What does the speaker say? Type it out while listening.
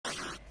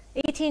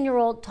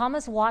18-year-old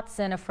Thomas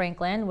Watson of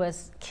Franklin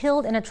was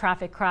killed in a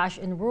traffic crash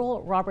in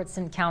rural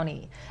Robertson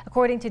County.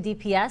 According to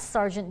DPS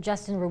Sergeant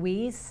Justin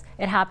Ruiz,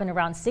 it happened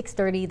around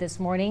 6:30 this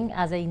morning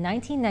as a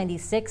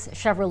 1996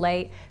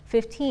 Chevrolet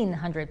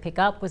 1500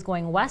 pickup was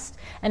going west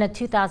and a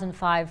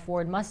 2005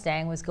 Ford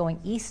Mustang was going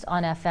east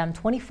on FM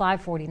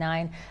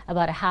 2549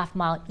 about a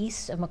half-mile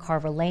east of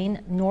McCarver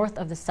Lane, north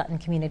of the Sutton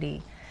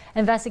community.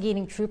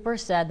 Investigating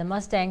troopers said the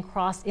Mustang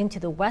crossed into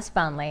the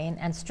westbound lane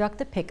and struck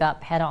the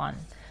pickup head-on.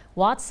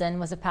 Watson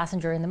was a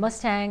passenger in the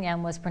Mustang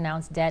and was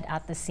pronounced dead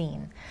at the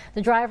scene.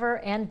 The driver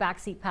and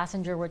backseat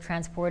passenger were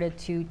transported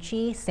to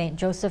Chi St.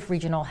 Joseph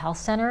Regional Health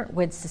Center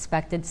with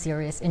suspected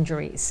serious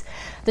injuries.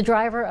 The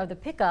driver of the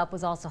pickup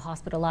was also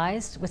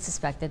hospitalized with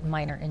suspected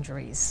minor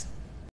injuries.